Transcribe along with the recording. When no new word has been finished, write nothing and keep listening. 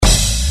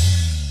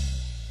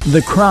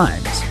The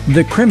crimes,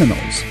 the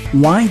criminals,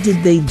 why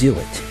did they do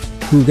it?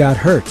 Who got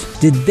hurt?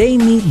 Did they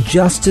meet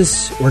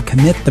justice or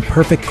commit the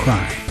perfect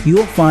crime?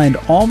 You'll find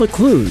all the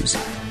clues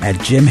at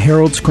Jim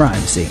Harold's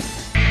Crime Scene.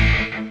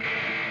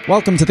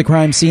 Welcome to the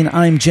Crime Scene.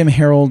 I'm Jim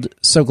Harold.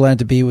 So glad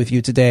to be with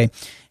you today.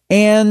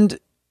 And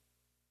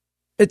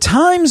at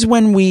times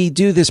when we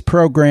do this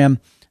program,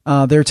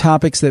 there are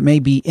topics that may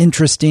be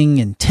interesting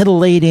and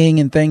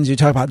titillating and things. You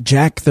talk about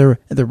Jack the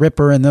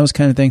Ripper and those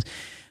kind of things.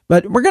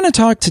 But we're going to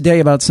talk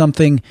today about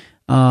something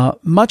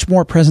much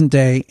more present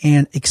day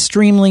and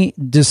extremely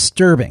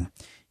disturbing.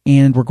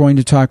 And we're going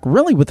to talk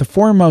really with the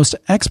foremost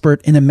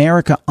expert in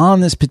America on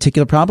this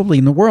particular, probably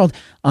in the world,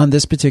 on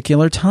this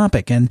particular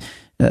topic. And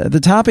the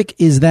topic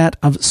is that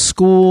of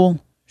school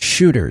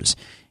shooters.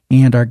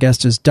 And our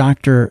guest is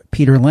Dr.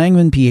 Peter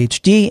Langman,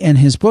 Ph.D., and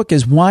his book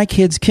is Why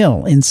Kids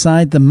Kill: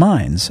 Inside the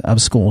Minds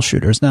of School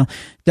Shooters. Now,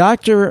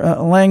 Dr.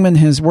 Langman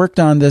has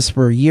worked on this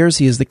for years.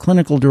 He is the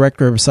clinical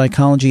director of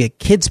psychology at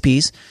Kids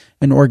Peace,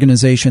 an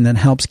organization that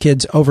helps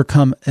kids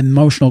overcome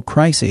emotional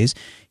crises.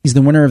 He's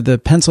the winner of the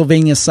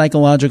Pennsylvania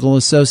Psychological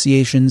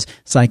Association's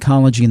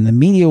Psychology in the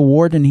Media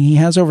Award, and he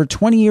has over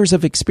 20 years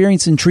of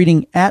experience in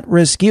treating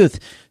at-risk youth,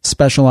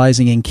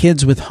 specializing in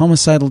kids with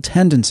homicidal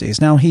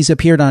tendencies. Now, he's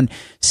appeared on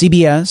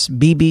CBS,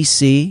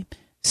 BBC,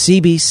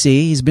 CBC.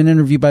 He's been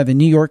interviewed by the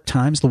New York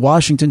Times, the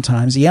Washington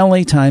Times, the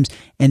LA Times,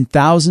 and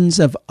thousands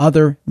of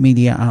other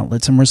media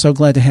outlets. And we're so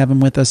glad to have him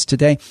with us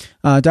today.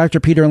 Dr.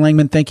 Peter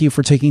Langman, thank you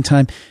for taking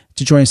time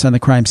to join us on the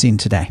Crime Scene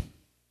today.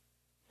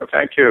 Well,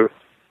 thank you.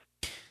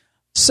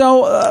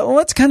 So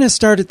let's kind of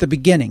start at the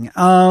beginning.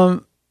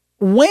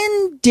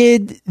 When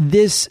did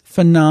this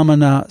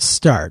phenomena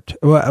start?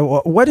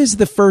 What is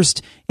the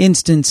first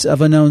instance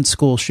of a known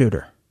school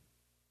shooter?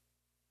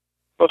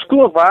 Well,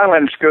 school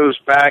violence goes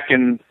back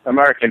in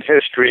American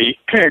history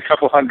a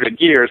couple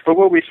hundred years, but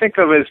what we think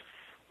of as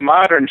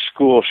modern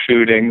school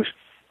shootings,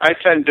 I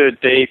tend to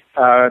date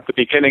the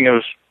beginning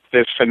of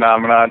this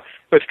phenomenon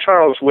with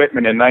Charles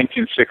Whitman in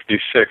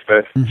 1966,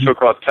 the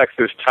so-called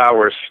Texas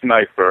Tower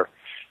sniper.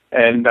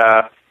 And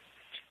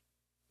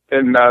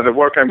in the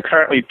work I'm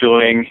currently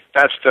doing,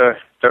 that's the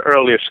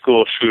earliest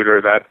school shooter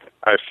that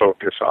I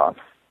focus on.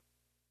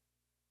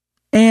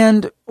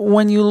 And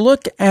when you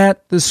look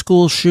at the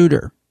school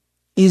shooter,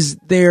 is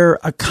there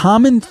a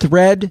common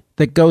thread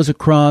that goes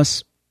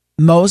across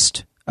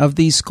most of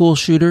these school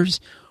shooters?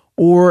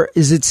 Or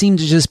does it seem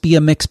to just be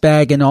a mixed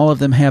bag and all of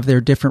them have their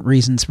different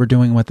reasons for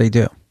doing what they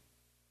do?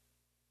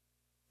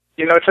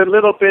 You know, it's a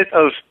little bit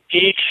of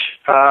each.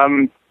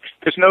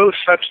 There's no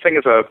such thing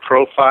as a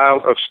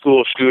profile of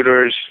school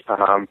shooters.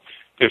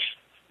 There's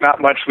not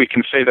much we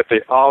can say that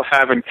they all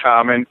have in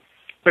common,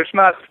 but it's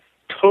not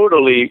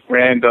totally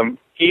random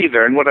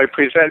either. And what I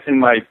present in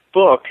my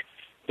book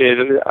is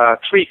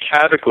three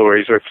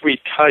categories or three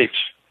types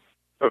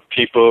of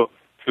people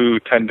who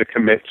tend to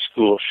commit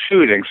school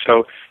shootings.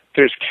 So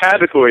there's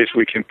categories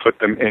we can put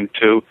them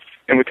into,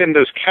 and within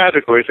those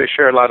categories they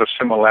share a lot of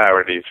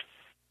similarities.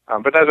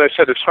 But as I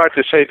said, it's hard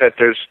to say that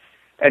there's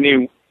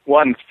any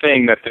one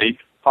thing that they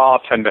all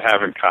tend to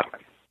have in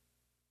common.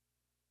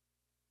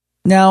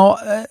 Now,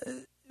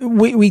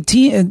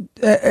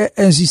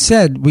 as you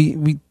said,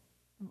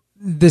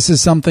 this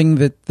is something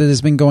that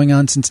has been going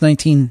on since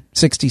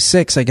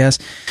 1966, I guess.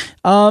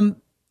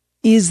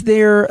 Is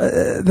there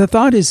the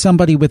thought is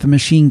somebody with a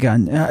machine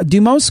gun?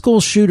 Do most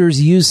school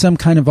shooters use some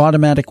kind of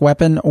automatic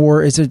weapon,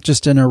 or is it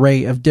just an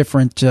array of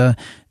different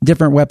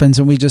weapons,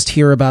 and we just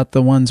hear about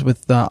the ones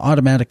with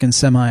automatic and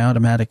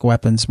semi-automatic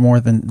weapons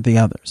more than the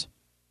others?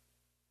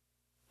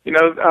 You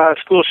know,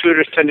 school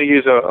shooters tend to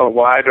use a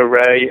wide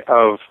array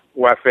of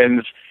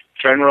weapons.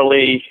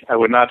 Generally, I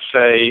would not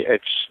say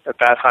it's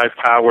that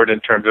high-powered in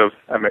terms of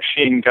a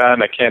machine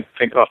gun. I can't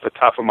think off the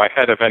top of my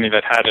head of any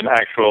that had an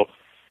actual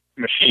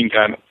machine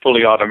gun,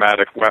 fully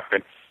automatic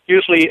weapon.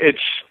 Usually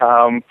it's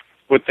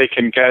what they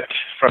can get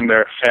from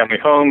their family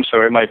home, so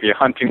it might be a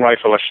hunting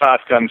rifle, a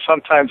shotgun.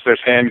 Sometimes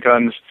there's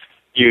handguns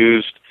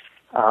used.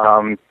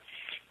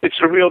 It's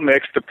a real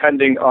mix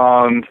depending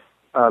on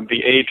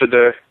the age of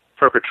the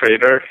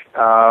perpetrator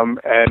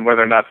and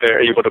whether or not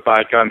they're able to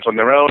buy guns on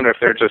their own or if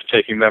they're just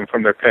taking them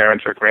from their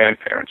parents' or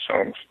grandparents'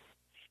 homes.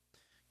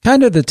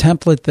 Kind of the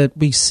template that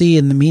we see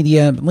in the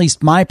media, at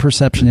least my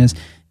perception is,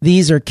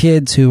 these are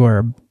kids who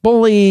are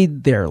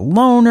bullied, they're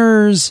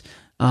loners,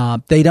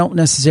 they don't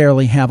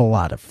necessarily have a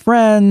lot of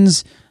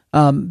friends.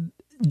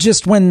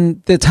 Just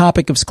when the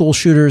topic of school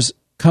shooters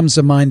comes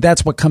to mind,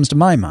 that's what comes to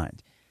my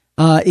mind.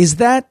 Is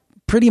that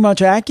pretty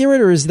much accurate,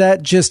 or is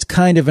that just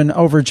kind of an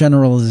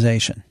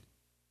overgeneralization?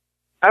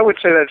 I would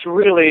say that's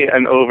really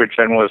an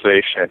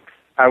overgeneralization.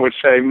 I would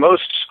say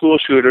most school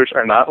shooters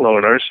are not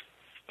loners.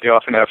 They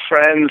often have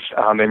friends.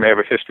 They may have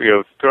a history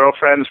of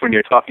girlfriends. When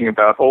you're talking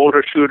about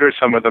older shooters,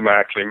 some of them are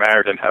actually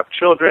married and have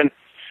children.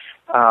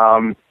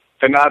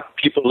 They're not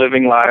people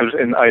living lives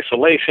in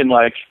isolation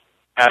like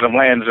Adam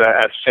Lanza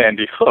at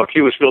Sandy Hook. He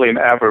was really an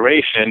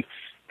aberration,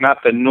 not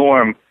the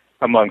norm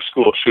among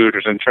school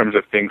shooters in terms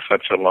of being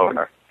such a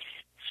loner.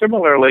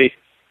 Similarly,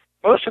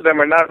 most of them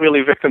are not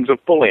really victims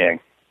of bullying.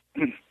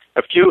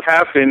 A few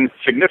have been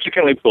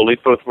significantly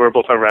bullied, both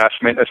verbal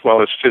harassment as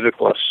well as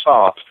physical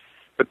assault.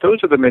 But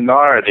those are the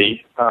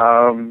minority.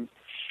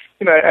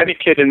 Any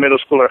kid in middle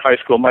school or high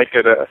school might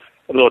get a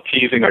little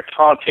teasing or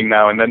taunting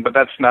now and then, but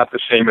that's not the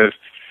same as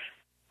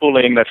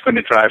bullying that's going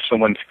to drive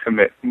someone to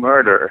commit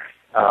murder.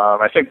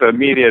 I think the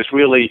media has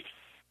really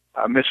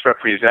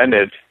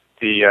misrepresented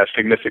the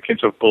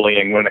significance of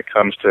bullying when it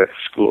comes to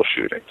school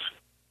shootings.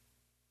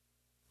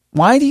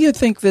 Why do you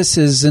think this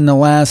is in the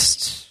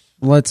last,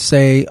 let's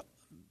say,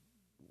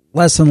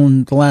 less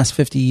than the last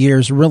 50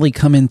 years really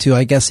come into,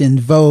 I guess, in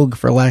vogue,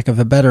 for lack of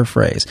a better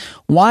phrase?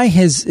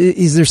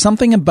 Is there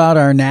something about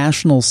our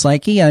national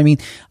psyche? I mean,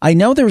 I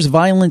know there's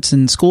violence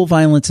and school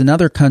violence in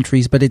other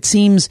countries, but it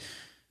seems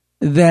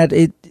that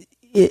it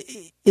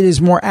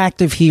is more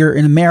active here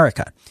in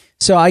America.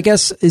 So I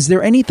guess, is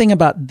there anything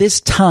about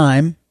this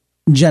time,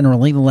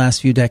 generally the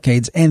last few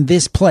decades, and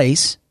this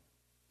place,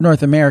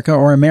 North America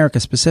or America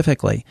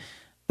specifically,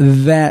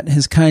 that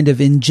has kind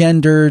of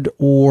engendered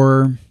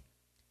or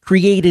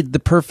created the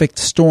perfect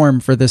storm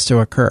for this to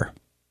occur?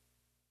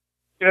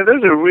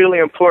 Those are really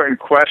important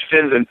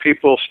questions, and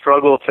people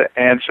struggle to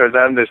answer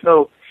them. There's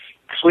no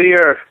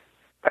clear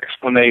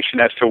explanation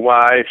as to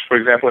why, for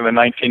example, in the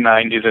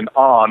 1990s and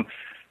on,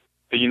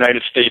 the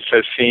United States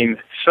has seen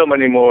so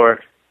many more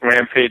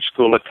rampage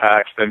school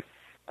attacks than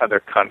other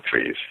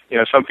countries.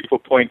 Some people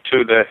point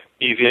to the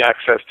easy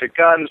access to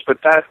guns, but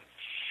that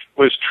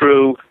was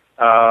true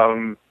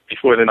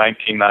before the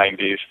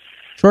 1990s.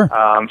 Sure.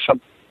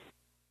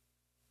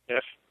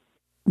 Yes.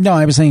 No,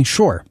 I was saying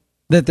sure,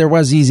 that there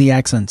was easy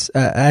access.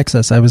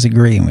 I was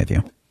agreeing with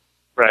you.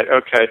 Right,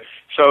 okay.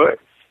 So,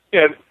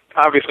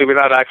 obviously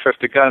without access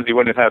to guns, you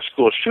wouldn't have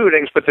school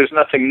shootings, but there's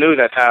nothing new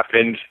that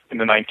happened in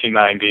the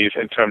 1990s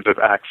in terms of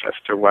access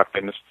to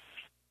weapons.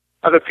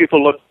 Other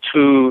people look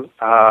to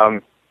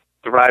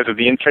the rise of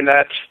the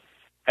Internet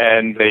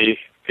and the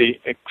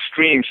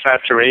extreme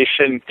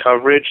saturation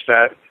coverage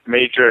that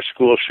major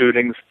school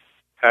shootings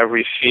have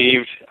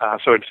received.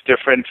 So it's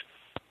different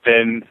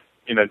than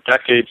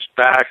decades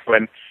back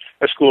when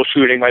a school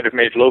shooting might have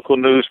made local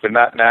news, but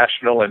not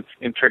national and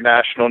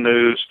international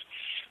news.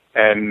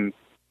 And,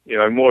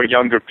 more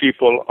younger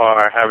people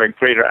are having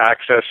greater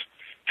access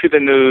to the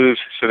news,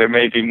 so there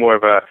may be more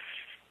of a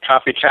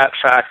copycat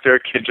factor.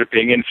 Kids are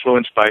being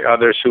influenced by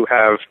others who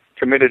have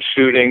committed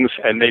shootings,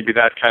 and maybe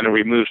that kind of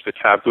removes the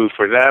taboo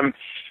for them.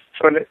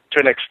 So to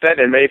an extent,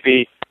 it may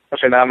be a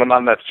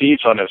phenomenon that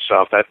feeds on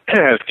itself, that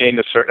has gained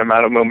a certain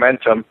amount of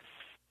momentum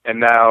and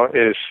now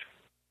is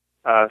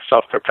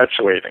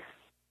self-perpetuating.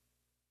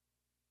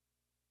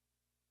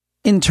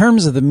 In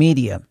terms of the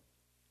media,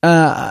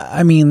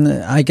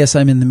 I guess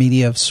I'm in the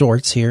media of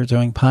sorts here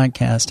doing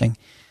podcasting.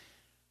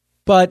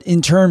 But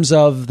in terms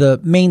of the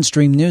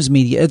mainstream news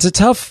media, it's a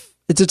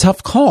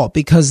tough call,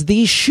 because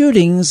these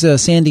shootings,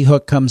 Sandy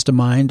Hook comes to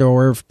mind,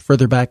 or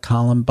further back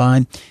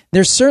Columbine,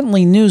 they're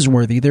certainly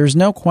newsworthy. There's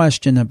no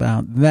question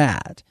about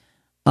that.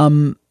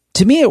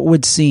 To me, it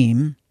would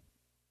seem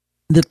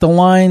that the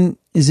line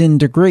is in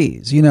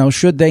degrees.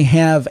 Should they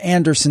have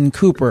Anderson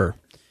Cooper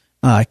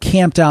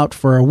camped out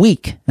for a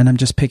week? And I'm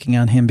just picking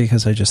on him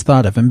because I just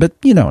thought of him, but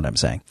you know what I'm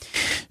saying.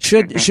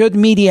 Should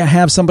media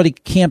have somebody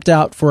camped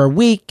out for a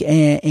week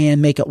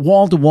and make it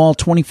wall-to-wall,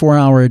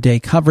 24-hour-a-day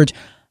coverage?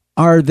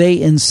 Are they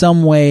in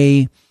some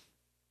way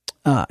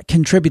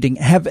contributing?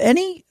 Have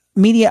any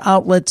media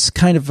outlets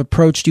kind of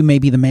approached you,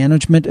 maybe the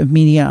management of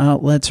media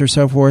outlets or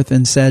so forth,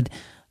 and said,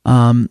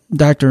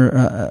 Doctor,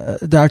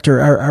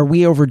 are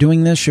we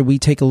overdoing this? Should we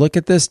take a look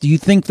at this? Do you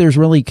think there's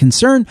really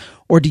concern,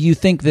 or do you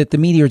think that the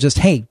media are just,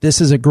 hey, this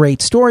is a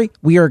great story,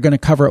 we are going to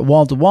cover it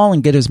wall to wall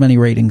and get as many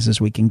ratings as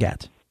we can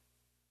get?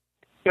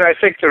 I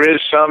think there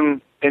is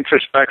some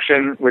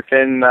introspection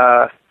within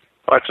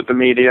parts of the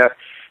media.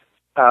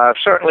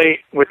 Certainly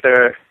with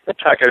the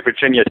attack at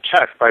Virginia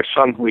Tech by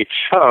Sung Hui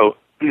Cho,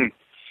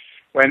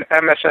 when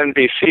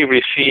MSNBC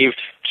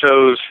received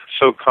Cho's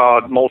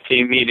so-called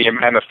multimedia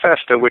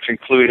manifesto, which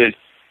included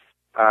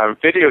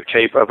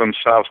videotape of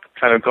himself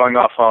kind of going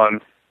off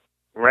on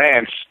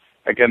rants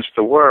against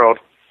the world,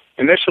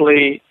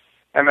 initially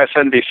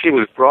MSNBC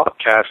was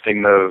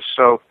broadcasting those.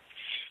 So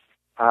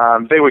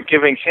they were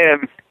giving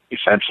him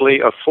essentially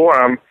a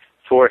forum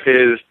for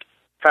his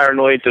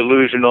paranoid,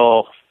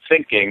 delusional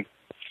thinking.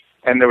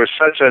 And there was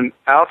such an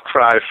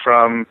outcry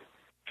from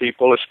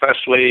people,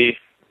 especially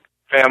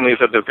families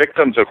of the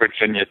victims of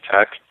Virginia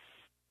Tech,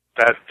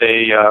 that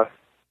they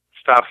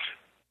stopped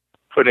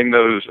putting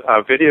those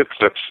video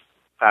clips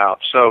out.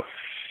 So,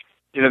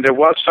 there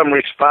was some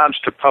response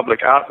to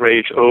public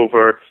outrage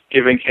over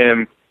giving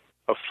him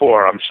a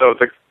forum. So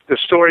the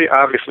story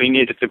obviously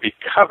needed to be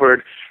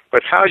covered,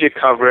 but how you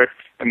cover it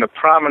and the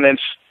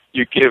prominence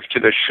you give to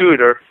the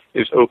shooter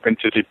is open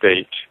to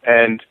debate.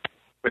 And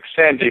with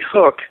Sandy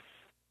Hook,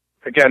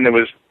 again, there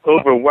was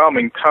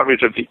overwhelming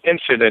coverage of the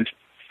incident.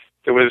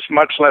 There was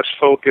much less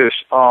focus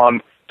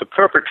on the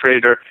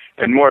perpetrator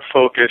and more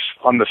focus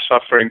on the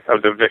suffering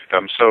of the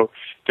victim. So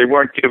they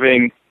weren't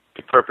giving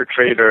the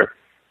perpetrator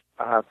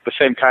the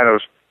same kind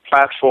of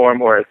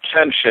platform or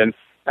attention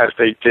as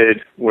they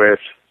did with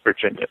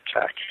Virginia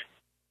Tech.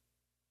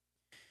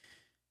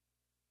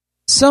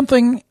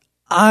 Something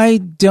I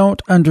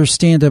don't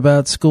understand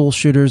about school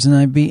shooters, and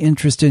I'd be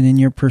interested in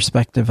your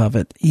perspective of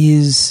it,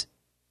 is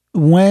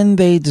when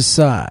they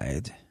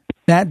decide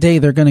that day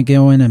they're going to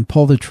go in and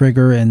pull the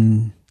trigger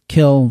and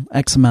kill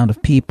X amount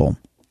of people,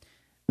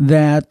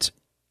 that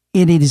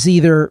it is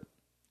either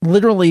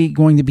literally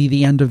going to be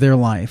the end of their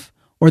life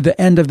or the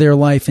end of their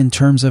life in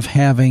terms of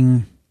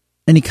having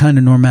any kind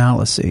of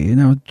normalcy. You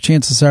know,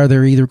 chances are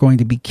they're either going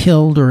to be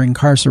killed or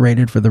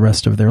incarcerated for the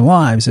rest of their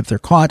lives if they're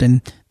caught,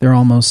 and they're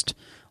almost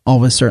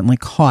always certainly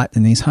caught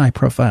in these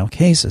high-profile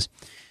cases.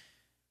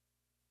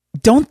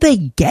 Don't they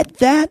get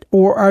that,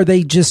 or are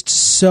they just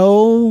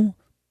so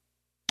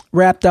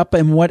wrapped up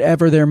in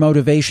whatever their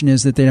motivation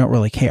is that they don't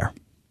really care?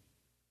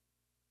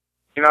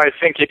 You know, I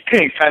think you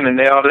kind of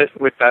nailed it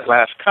with that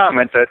last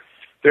comment, that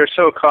they're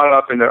so caught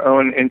up in their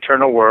own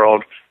internal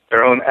world,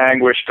 their own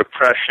anguish,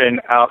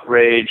 depression,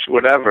 outrage,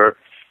 whatever,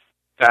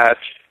 that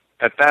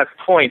at that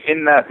point,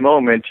 in that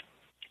moment,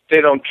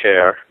 they don't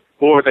care,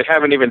 or they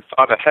haven't even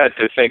thought ahead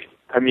to think,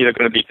 I'm either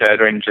going to be dead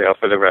or in jail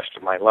for the rest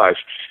of my life.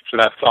 So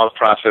that thought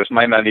process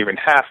might not even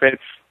happen,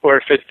 or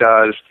if it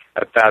does,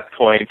 at that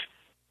point,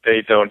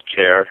 they don't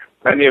care.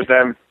 Many of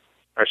them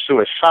are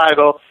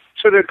suicidal,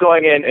 so they're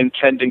going in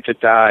intending to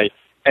die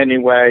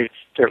anyway.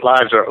 Their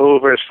lives are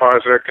over as far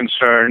as they're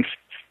concerned.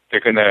 They're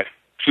going to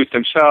shoot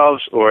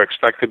themselves or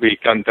expect to be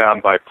gunned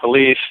down by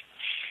police,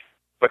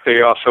 but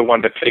they also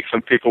want to take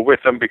some people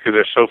with them because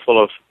they're so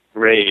full of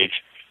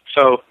rage.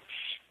 So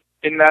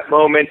in that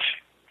moment,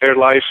 their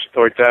life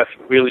or death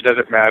really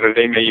doesn't matter.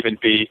 They may even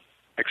be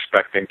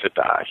expecting to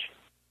die.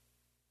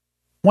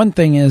 One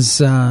thing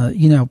is,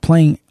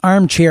 playing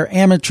armchair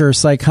amateur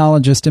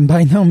psychologist, and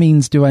by no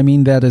means do I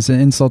mean that as an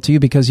insult to you,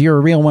 because you're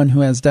a real one who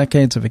has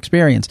decades of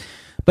experience.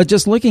 But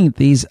just looking at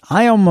these,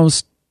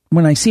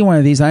 when I see one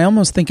of these, I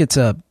almost think it's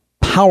a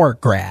power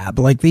grab.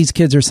 Like these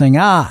kids are saying,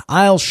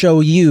 I'll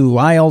show you.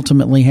 I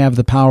ultimately have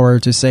the power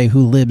to say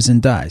who lives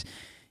and dies.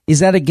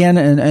 Is that, again,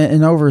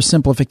 an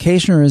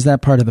oversimplification, or is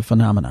that part of the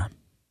phenomenon?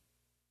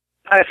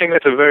 I think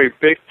that's a very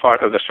big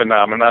part of the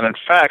phenomenon. In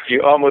fact,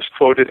 you almost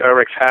quoted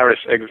Eric Harris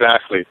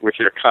exactly with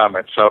your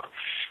comment. So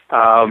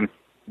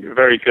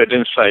very good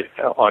insight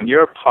on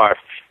your part.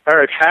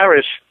 Eric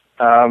Harris,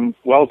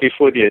 well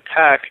before the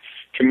attack,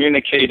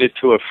 communicated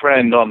to a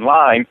friend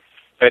online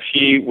that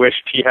he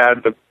wished he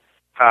had the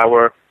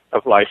power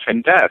of life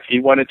and death.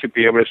 He wanted to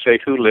be able to say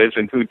who lives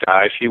and who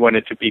dies. He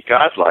wanted to be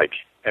godlike,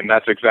 and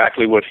that's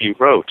exactly what he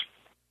wrote.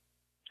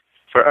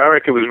 For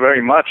Eric, it was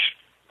very much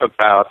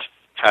about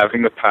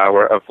having the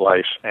power of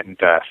life and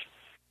death.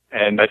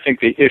 And I think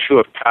the issue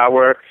of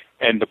power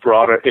and the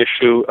broader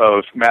issue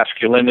of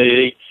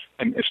masculinity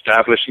and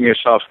establishing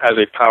yourself as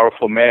a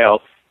powerful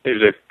male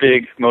is a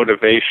big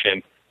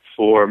motivation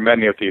for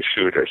many of these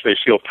shooters. They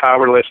feel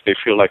powerless. They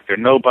feel like they're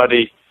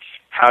nobody.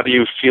 How do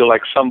you feel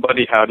like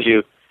somebody? How do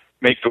you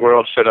make the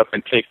world sit up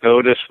and take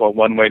notice? Well,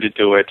 one way to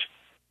do it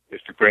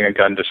is to bring a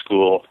gun to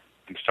school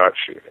and start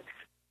shooting.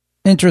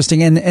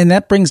 Interesting. And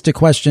that brings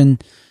to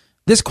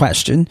this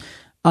question.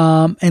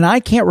 And I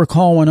can't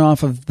recall one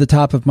off of the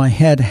top of my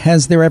head.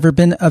 Has there ever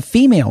been a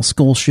female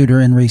school shooter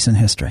in recent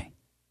history?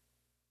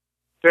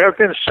 There have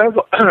been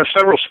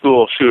several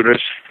school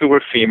shooters who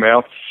were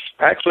female.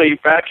 Actually,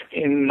 back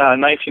in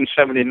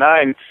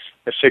 1979,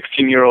 a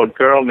 16-year-old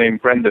girl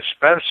named Brenda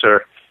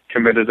Spencer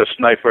committed a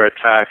sniper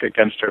attack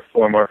against her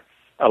former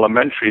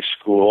elementary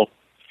school.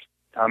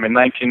 In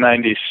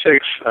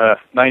 1996, a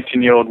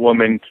 19-year-old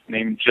woman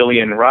named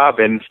Jillian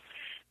Robbins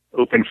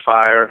opened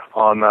fire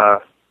on the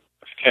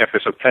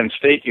campus of Penn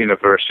State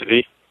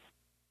University.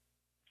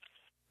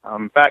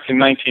 Back in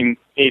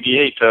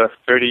 1988, a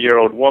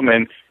 30-year-old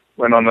woman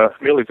went on a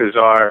really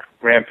bizarre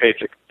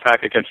rampage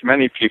attack against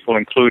many people,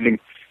 including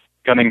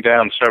gunning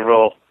down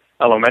several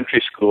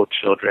elementary school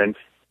children.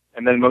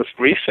 And then most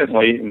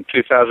recently, in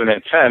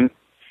 2010,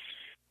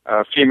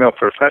 a female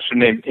professor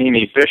named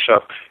Amy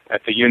Bishop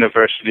at the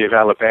University of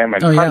Alabama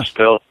in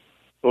Huntsville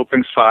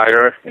opened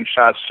fire and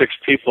shot 6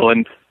 people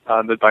in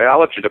the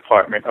biology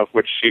department, of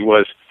which she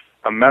was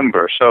a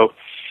member. So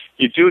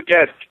you do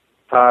get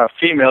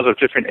females of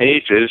different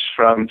ages,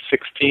 from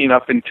 16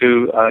 up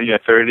into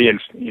 30 and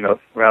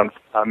around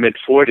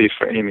mid-40s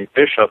for Amy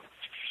Bishop.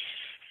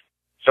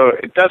 So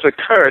it does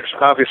occur. It's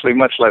obviously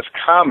much less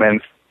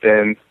common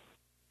than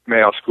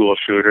male school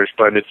shooters,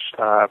 but it's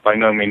by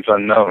no means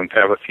unknown to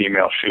have a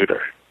female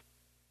shooter.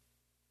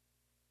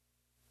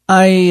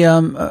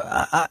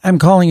 I'm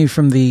calling you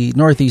from the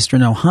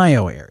northeastern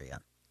Ohio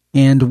area,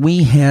 and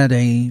we had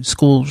a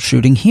school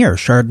shooting here,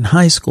 Chardon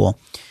High School,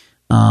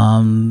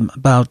 going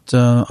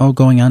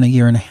on a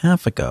year and a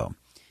half ago.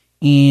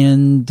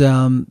 And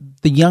the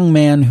young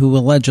man who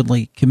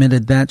allegedly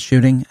committed that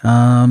shooting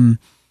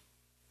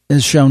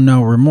has shown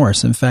no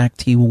remorse. In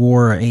fact, he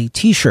wore a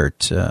T-shirt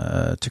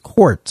to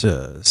court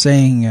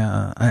saying,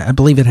 I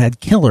believe it had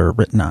killer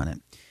written on it.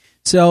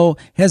 So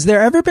has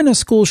there ever been a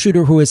school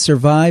shooter who has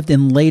survived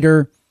and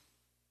later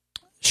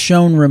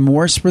shown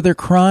remorse for their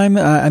crime?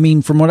 I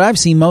mean, from what I've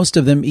seen, most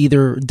of them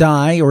either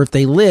die, or if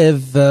they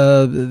live,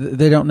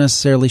 they don't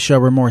necessarily show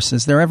remorse.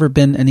 Has there ever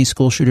been any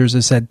school shooters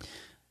that said,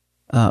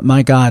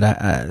 my God,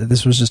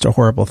 this was just a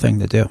horrible thing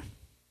to do?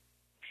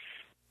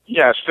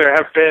 Yes, there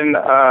have been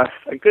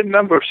a good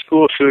number of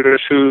school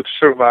shooters who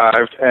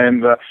survived,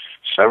 and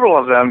several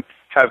of them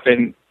have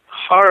been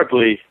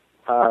horribly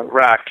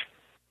racked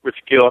with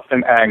guilt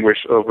and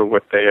anguish over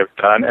what they have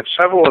done, and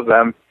several of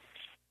them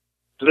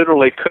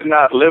literally could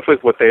not live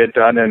with what they had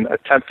done and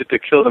attempted to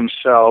kill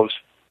themselves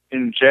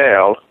in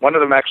jail. One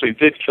of them actually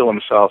did kill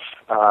himself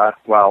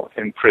while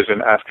in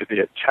prison after the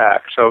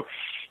attack. So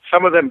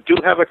some of them do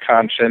have a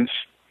conscience.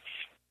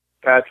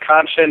 That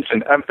conscience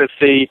and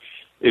empathy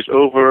is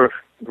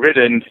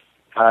overridden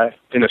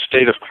in a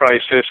state of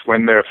crisis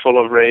when they're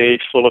full of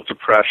rage, full of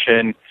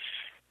depression,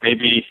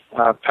 maybe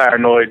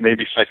paranoid,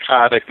 maybe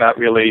psychotic, not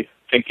really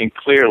thinking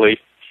clearly,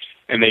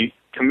 and they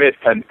commit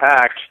an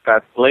act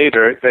that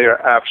later they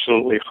are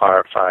absolutely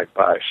horrified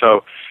by.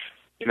 So,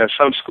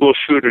 some school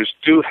shooters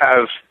do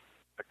have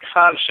a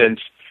conscience,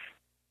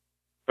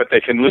 but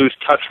they can lose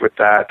touch with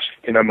that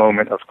in a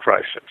moment of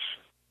crisis.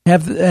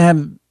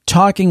 Have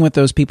talking with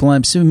those people,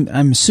 I'm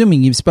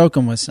assuming you've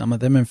spoken with some of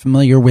them and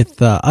familiar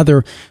with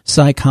other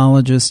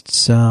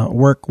psychologists'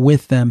 work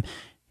with them.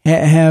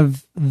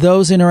 Have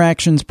those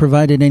interactions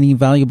provided any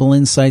valuable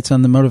insights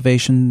on the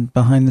motivation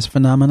behind this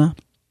phenomena?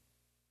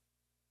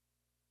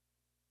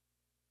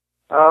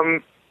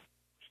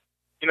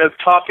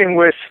 Talking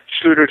with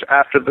shooters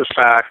after the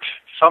fact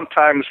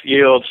sometimes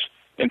yields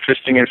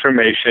interesting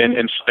information,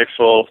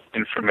 insightful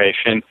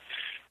information.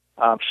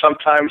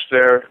 Sometimes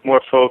they're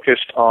more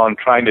focused on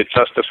trying to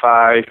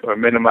justify or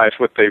minimize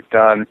what they've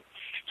done.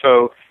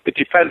 So it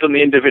depends on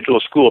the individual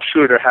school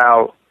shooter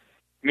how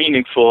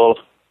meaningful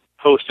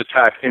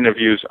post-attack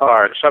interviews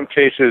are. In some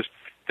cases,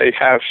 they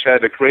have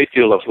shed a great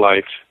deal of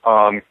light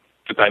on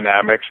the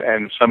dynamics,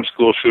 and some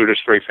school shooters,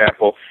 for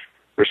example,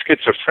 were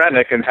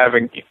schizophrenic and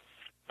having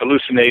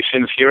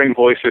hallucinations, hearing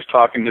voices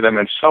talking to them,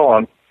 and so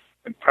on.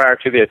 And prior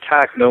to the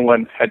attack, no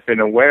one had been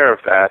aware of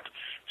that.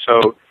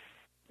 So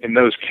in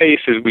those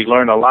cases, we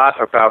learn a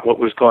lot about what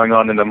was going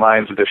on in the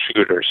minds of the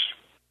shooters.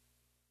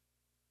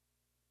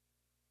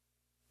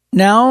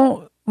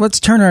 Now, let's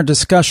turn our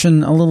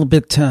discussion a little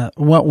bit to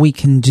what we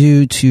can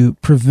do to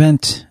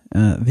prevent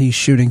these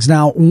shootings.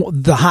 Now,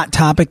 the hot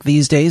topic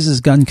these days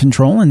is gun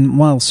control, and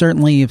while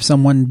certainly if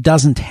someone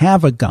doesn't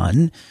have a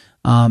gun,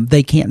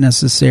 they can't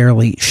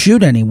necessarily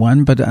shoot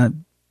anyone, but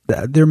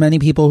there are many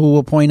people who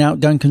will point out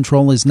gun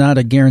control is not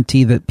a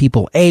guarantee that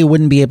people, A,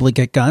 wouldn't be able to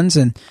get guns,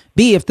 and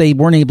B, if they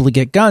weren't able to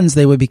get guns,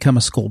 they would become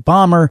a school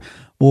bomber,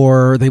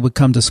 or they would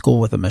come to school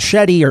with a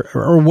machete,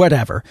 or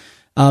whatever.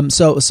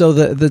 So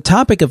the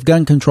topic of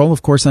gun control,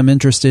 of course, I'm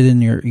interested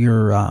in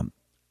your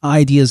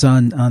ideas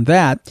on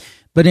that.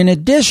 But in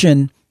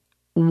addition,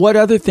 what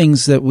other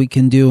things that we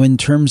can do in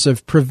terms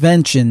of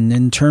prevention,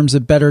 in terms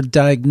of better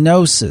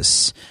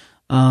diagnosis,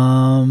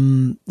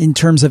 in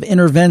terms of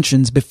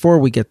interventions before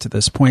we get to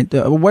this point?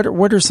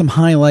 What are some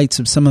highlights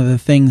of some of the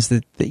things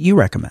that you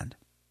recommend?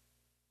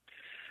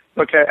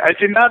 Okay, I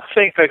do not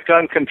think that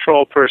gun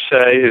control per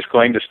se is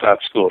going to stop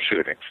school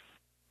shootings.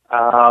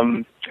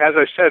 As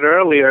I said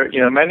earlier,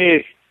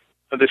 many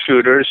of the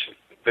shooters,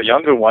 the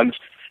younger ones,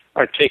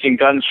 are taking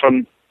guns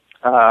from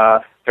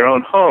their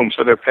own homes.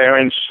 So their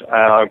parents,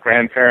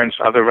 grandparents,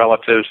 other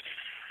relatives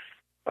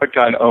are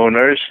gun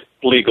owners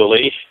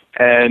legally,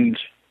 and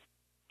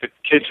the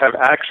kids have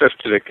access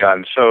to the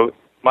guns. So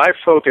my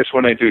focus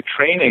when I do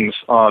trainings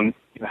on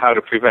how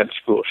to prevent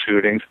school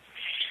shootings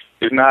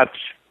is not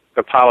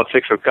the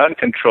politics of gun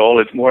control.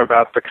 It's more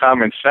about the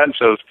common sense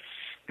of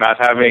not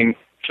having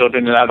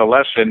children and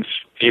adolescents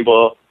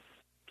able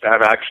to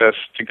have access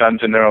to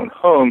guns in their own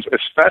homes,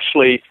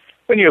 especially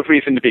when you have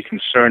reason to be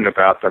concerned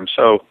about them.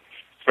 So,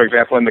 for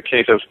example, in the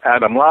case of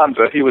Adam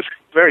Lanza, he was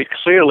very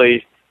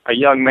clearly a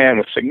young man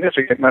with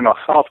significant mental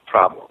health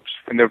problems.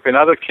 And there have been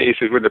other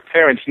cases where the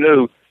parents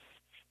knew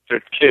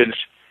their kids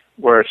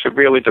were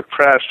severely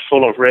depressed,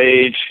 full of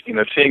rage,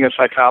 seeing a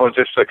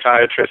psychologist,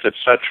 psychiatrist,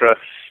 etc.,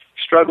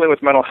 struggling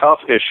with mental health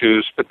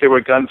issues, but there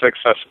were guns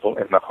accessible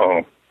in the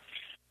home.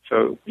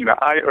 So,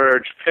 I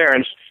urge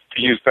parents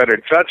to use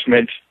better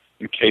judgment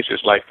in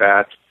cases like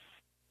that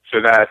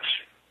so that,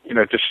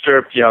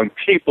 disturbed young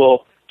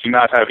people do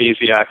not have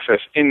easy access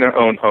in their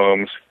own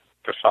homes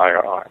to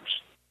firearms.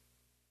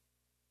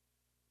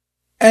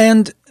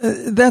 And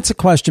that's a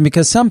question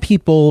because some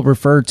people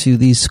refer to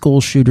these school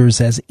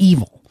shooters as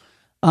evil.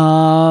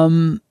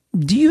 Do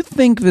you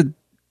think that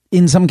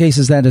in some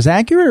cases that is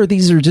accurate, or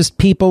these are just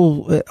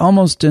people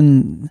almost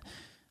in...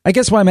 I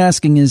guess what I'm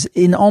asking is,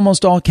 in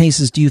almost all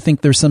cases, do you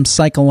think there's some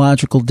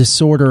psychological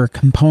disorder or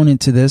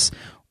component to this,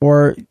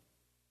 or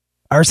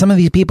are some of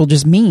these people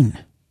just mean?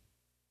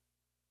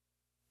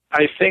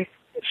 I think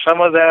some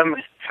of them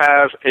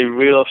have a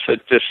real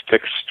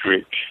sadistic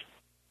streak.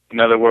 In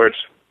other words,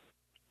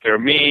 they're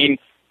mean,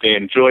 they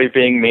enjoy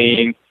being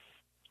mean,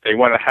 they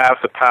want to have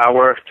the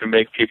power to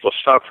make people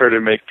suffer,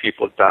 to make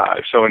people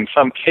die. So in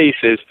some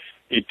cases,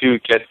 you do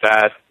get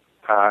that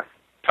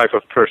type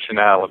of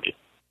personality.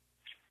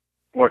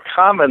 More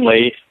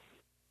commonly,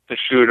 the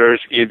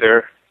shooters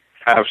either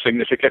have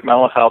significant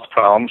mental health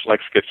problems like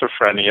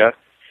schizophrenia,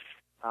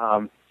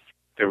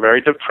 they're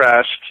very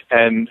depressed,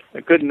 and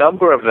a good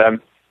number of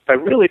them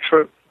have really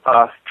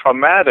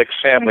traumatic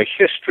family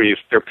histories.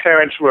 Their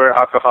parents were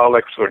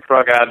alcoholics or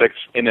drug addicts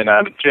in and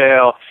out of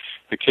jail.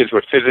 The kids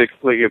were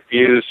physically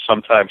abused,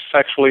 sometimes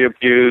sexually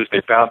abused.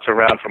 They bounce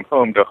around from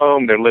home to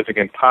home. They're living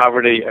in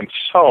poverty and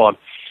so on.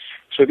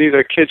 So these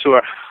are kids who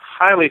are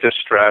highly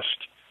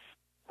distressed,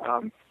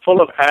 full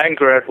of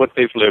anger at what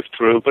they've lived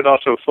through, but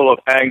also full of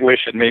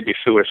anguish and maybe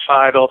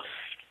suicidal.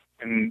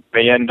 And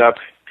they end up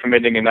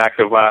committing an act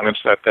of violence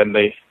that then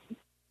they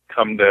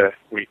come to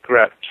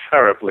regret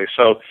terribly.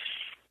 So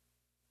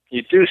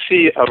you do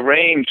see a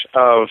range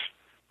of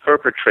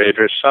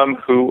perpetrators, some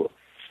who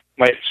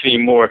might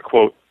seem more,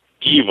 quote,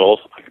 evil,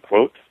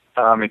 unquote,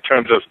 in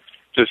terms of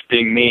just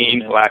being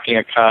mean, lacking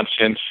a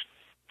conscience,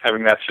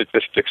 having that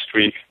sadistic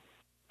streak,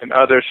 and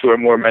others who are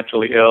more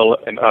mentally ill,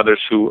 and others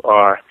who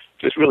are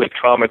just really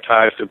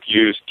traumatized,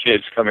 abused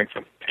kids coming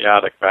from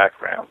chaotic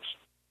backgrounds.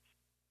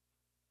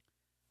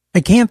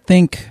 I can't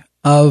think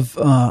of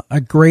a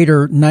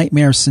greater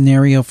nightmare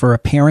scenario for a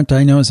parent.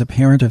 I know as a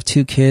parent of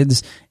two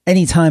kids,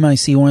 anytime I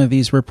see one of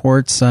these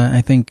reports,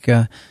 I think,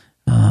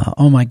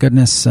 oh my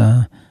goodness,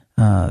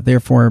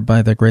 therefore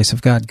by the grace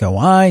of God go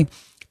I.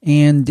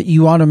 And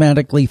you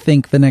automatically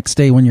think the next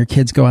day when your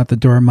kids go out the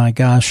door, my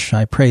gosh,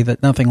 I pray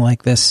that nothing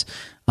like this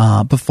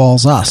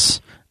befalls us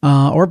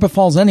or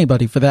befalls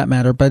anybody for that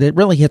matter. But it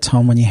really hits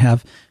home when you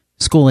have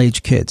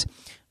school-age kids.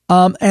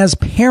 As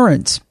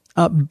parents,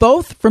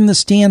 both from the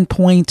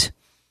standpoint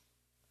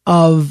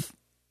of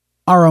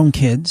our own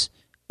kids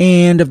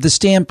and of the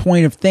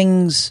standpoint of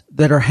things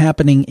that are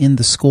happening in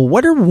the school,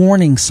 what are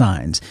warning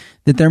signs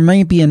that there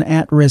may be an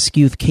at-risk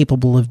youth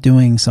capable of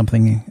doing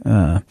something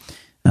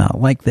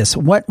like this?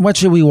 What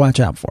should we watch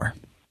out for?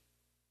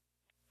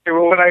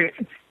 Well, when I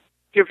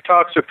give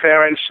talks to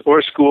parents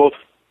or school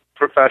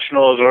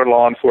professionals or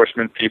law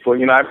enforcement people,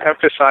 I'm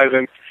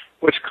emphasizing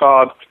what's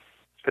called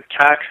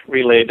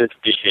attack-related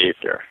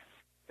behavior.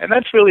 And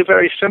that's really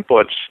very simple.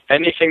 It's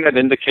anything that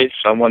indicates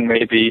someone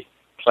may be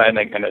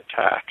planning an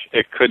attack.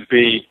 It could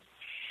be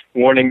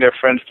warning their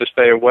friends to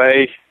stay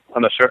away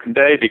on a certain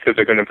day because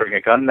they're going to bring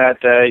a gun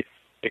that day.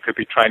 It could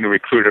be trying to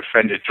recruit a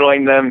friend to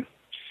join them.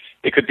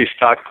 It could be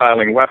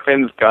stockpiling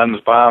weapons, guns,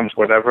 bombs,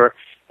 whatever.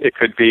 It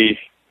could be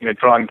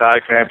drawing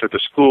diagrams of the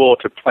school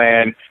to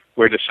plan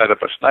where to set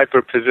up a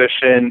sniper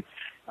position.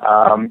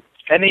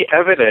 Any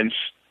evidence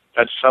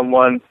that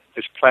someone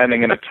is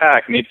planning an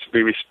attack needs to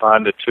be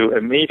responded to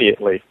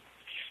immediately.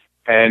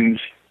 And,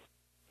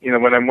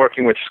 when I'm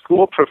working with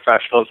school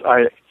professionals,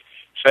 I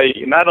say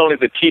not only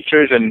the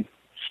teachers and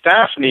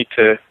staff need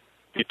to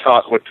be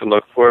taught what to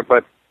look for,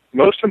 but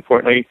most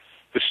importantly,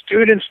 the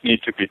students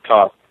need to be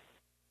taught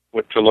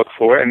what to look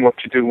for and what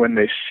to do when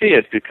they see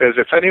it. Because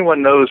if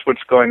anyone knows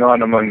what's going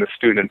on among the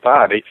student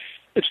body,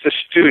 it's the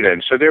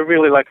students. So they're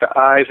really like the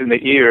eyes and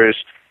the ears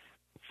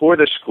for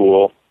the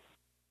school.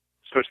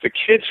 So it's the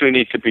kids who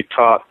need to be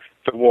taught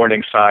the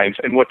warning signs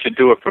and what to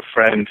do if a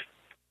friend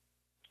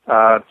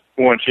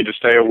wants you to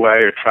stay away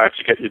or tries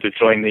to get you to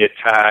join the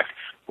attack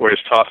or is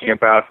talking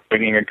about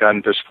bringing a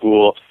gun to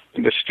school.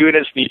 And the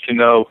students need to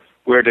know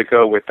where to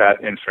go with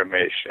that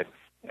information.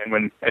 And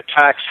when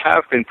attacks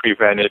have been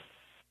prevented,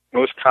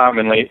 most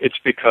commonly it's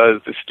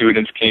because the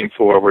students came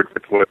forward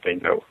with what they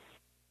know.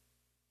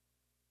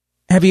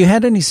 Have you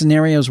had any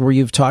scenarios where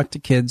you've talked to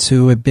kids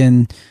who have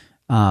been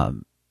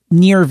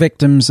near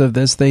victims of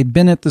this? They'd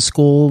been at the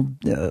school,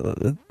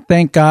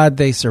 thank God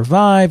they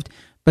survived,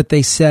 but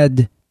they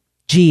said,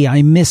 gee,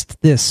 I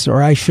missed this,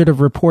 or I should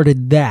have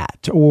reported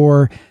that,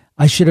 or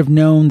I should have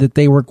known that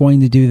they were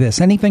going to do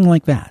this. Anything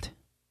like that?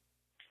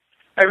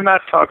 I've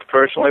not talked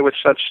personally with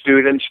such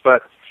students,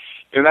 but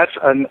that's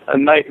a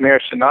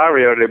nightmare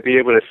scenario to be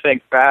able to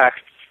think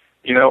back.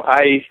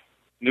 I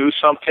knew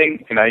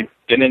something and I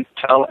didn't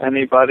tell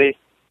anybody,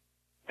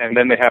 and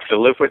then they have to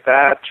live with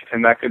that,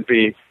 and that could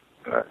be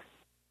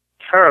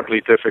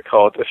terribly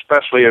difficult,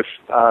 especially if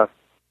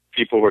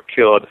people were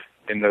killed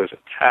in those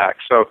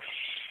attacks. So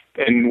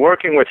in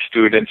working with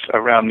students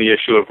around the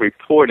issue of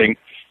reporting,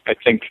 I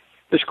think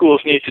the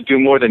schools need to do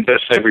more than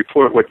just say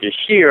report what you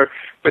hear,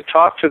 but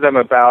talk to them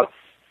about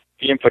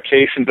the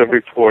implications of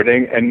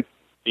reporting and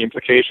the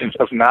implications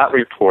of not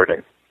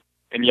reporting.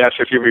 And yes,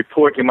 if you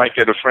report, you might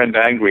get a friend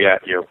angry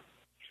at you.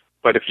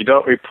 But if you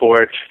don't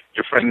report,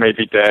 your friend may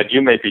be dead,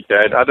 you may be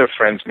dead, other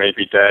friends may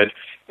be dead,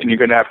 and you're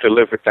going to have to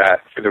live with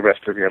that for the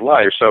rest of your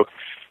life. So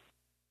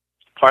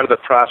part of the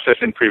process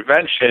in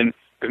prevention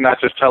is not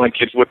just telling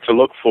kids what to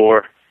look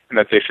for and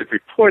that they should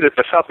report it,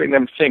 but helping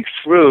them think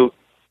through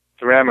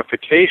the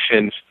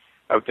ramifications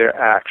of their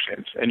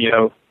actions and,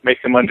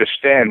 make them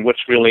understand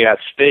what's really at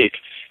stake.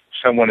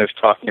 Someone is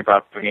talking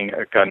about bringing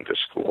a gun to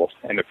school,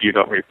 and if you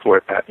don't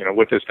report that,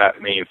 what does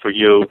that mean for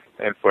you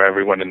and for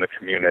everyone in the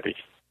community?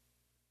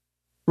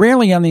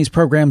 Rarely on these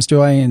programs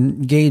do I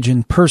engage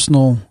in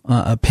personal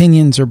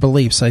opinions or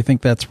beliefs. I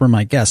think that's for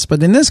my guests.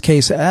 But in this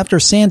case, after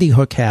Sandy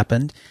Hook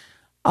happened,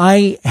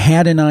 I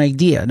had an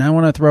idea, and I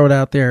want to throw it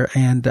out there,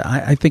 and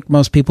I think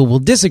most people will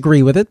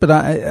disagree with it,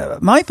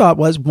 but my thought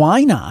was,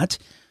 why not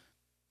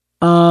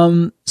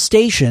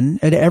station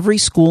at every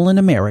school in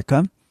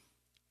America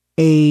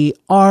a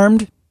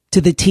armed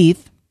to the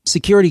teeth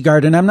security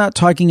guard, and I'm not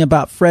talking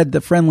about Fred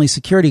the friendly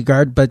security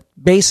guard, but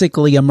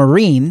basically a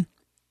Marine,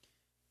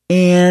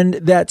 and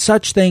that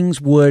such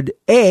things would,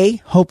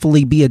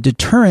 hopefully be a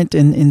deterrent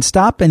and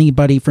stop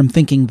anybody from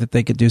thinking that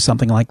they could do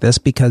something like this,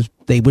 because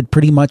they would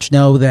pretty much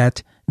know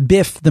that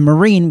Biff the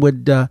Marine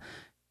would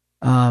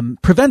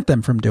prevent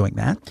them from doing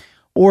that.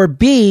 Or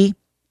B,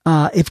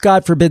 if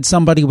God forbid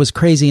somebody was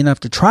crazy enough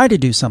to try to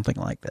do something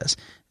like this,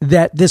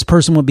 that this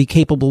person would be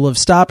capable of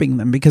stopping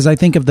them. Because I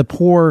think of the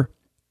poor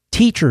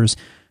teachers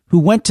who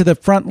went to the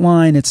front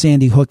line at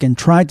Sandy Hook and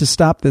tried to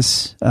stop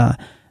this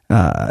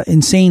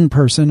insane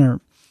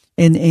person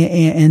and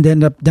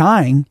end up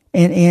dying,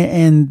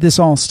 and this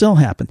all still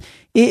happened.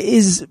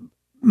 Is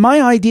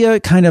my idea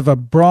kind of a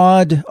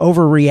broad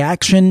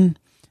overreaction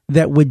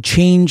that would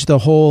change the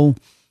whole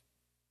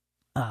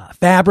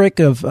fabric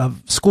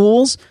of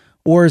schools,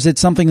 or is it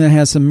something that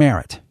has some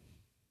merit?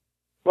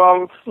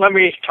 Well, let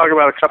me talk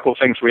about a couple of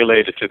things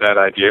related to that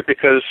idea,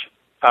 because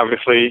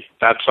obviously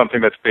that's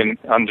something that's been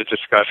under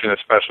discussion,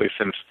 especially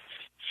since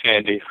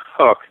Sandy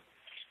Hook.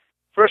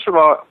 First of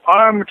all,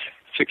 armed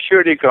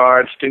security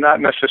guards do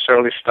not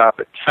necessarily stop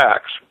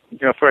attacks.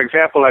 For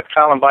example, at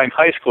Columbine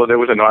High School, there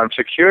was an armed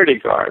security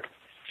guard.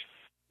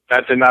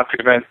 That did not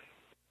prevent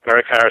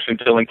Eric Harrison,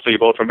 Dylan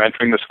Klebold from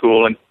entering the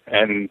school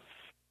and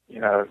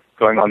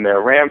going on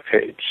their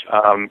rampage.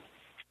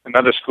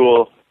 Another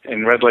school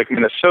in Red Lake,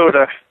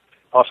 Minnesota,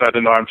 also had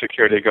an armed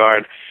security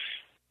guard.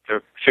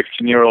 The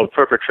 16-year-old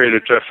perpetrator,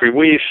 Jeffrey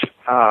Weiss,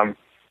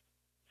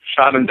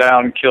 shot him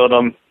down, killed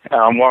him,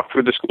 walked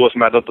through the school's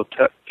metal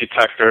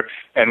detector,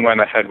 and went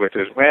ahead with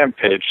his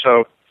rampage.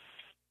 So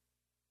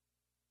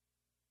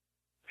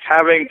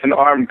having an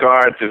armed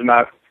guard does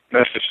not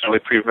necessarily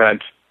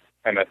prevent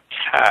an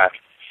attack.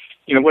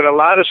 What a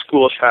lot of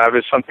schools have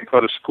is something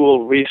called a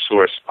school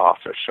resource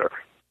officer.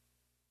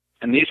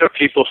 And these are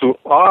people who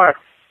are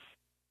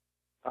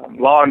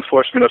law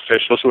enforcement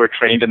officials who are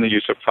trained in the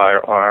use of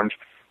firearms,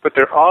 but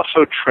they're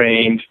also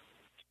trained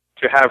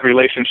to have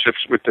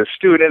relationships with the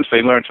students.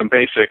 They learn some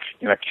basic,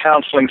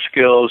 counseling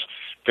skills.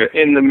 They're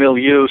in the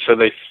milieu, so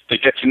they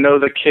get to know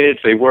the kids.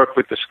 They work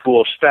with the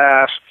school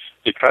staff.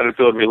 They try to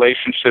build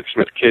relationships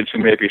with kids who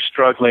may be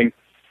struggling.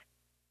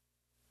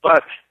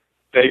 But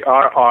they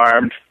are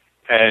armed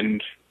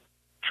and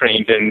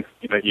trained in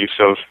use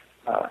of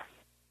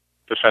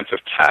defensive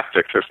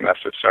tactics if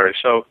necessary.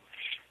 So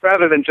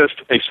rather than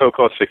just a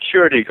so-called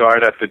security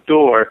guard at the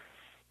door,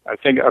 I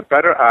think a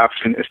better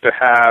option is to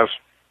have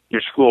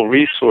your school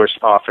resource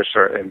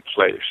officer in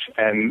place.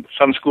 And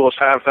some schools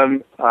have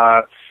them,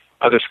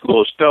 other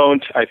schools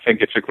don't. I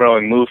think it's a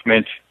growing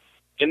movement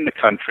in the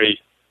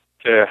country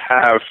to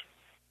have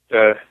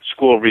the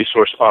school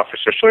resource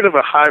officer, sort of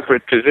a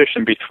hybrid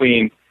position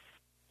between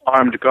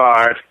armed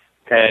guard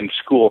and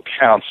school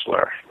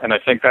counselor. And I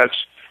think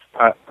that's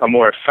a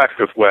more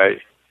effective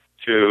way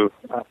to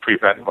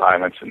prevent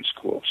violence in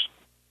schools.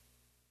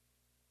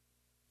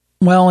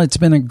 Well, it's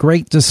been a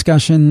great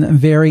discussion,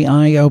 very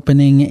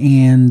eye-opening,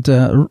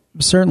 and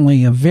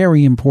certainly a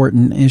very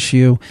important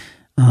issue.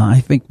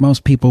 I think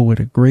most people would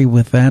agree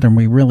with that, and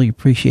we really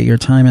appreciate your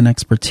time and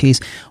expertise.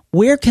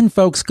 Where can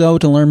folks go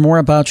to learn more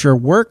about your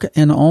work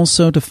and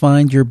also to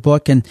find your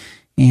book, and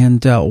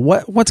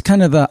what's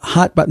kind of the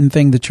hot-button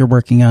thing that you're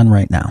working on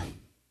right now?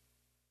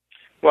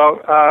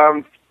 Well,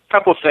 a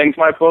couple of things.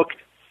 My book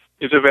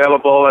is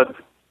available at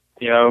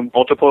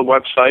multiple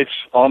websites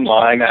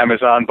online,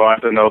 Amazon,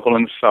 Barnes & Noble,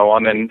 and so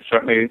on, and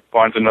certainly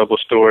Barnes & Noble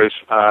stores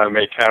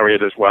may carry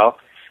it as well.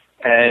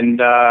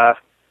 And I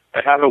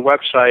have a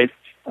website,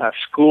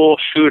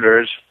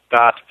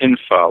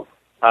 schoolshooters.info,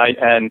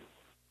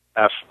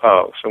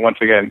 I-N-F-O. So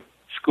once again,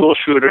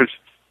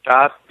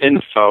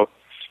 schoolshooters.info.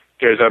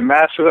 There's a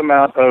massive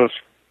amount of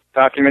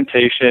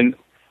documentation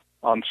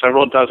on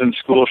several dozen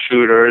school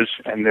shooters,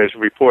 and there's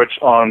reports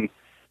on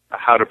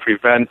how to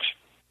prevent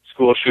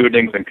school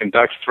shootings and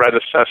conduct threat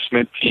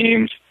assessment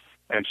teams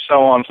and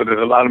so on. So there's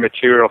a lot of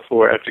material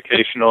for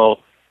educational,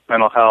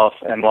 mental health,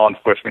 and law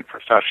enforcement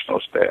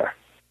professionals there.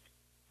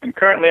 And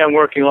currently I'm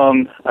working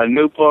on a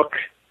new book,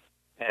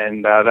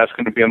 and that's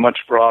going to be a much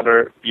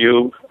broader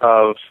view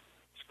of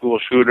school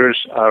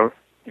shooters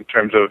in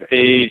terms of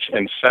age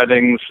and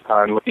settings,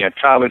 looking at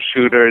college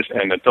shooters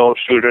and adult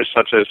shooters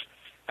such as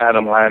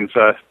Adam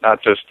Lanza,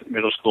 not just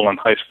middle school and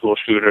high school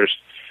shooters.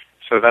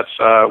 So that's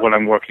what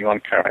I'm working on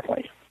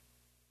currently.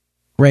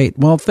 Great.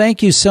 Well,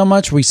 thank you so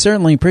much. We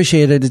certainly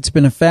appreciate it. It's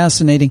been a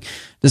fascinating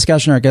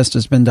discussion. Our guest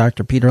has been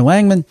Dr. Peter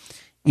Langman,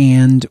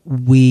 and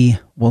we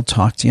will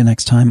talk to you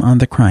next time on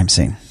The Crime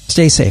Scene.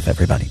 Stay safe,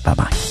 everybody.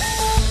 Bye-bye.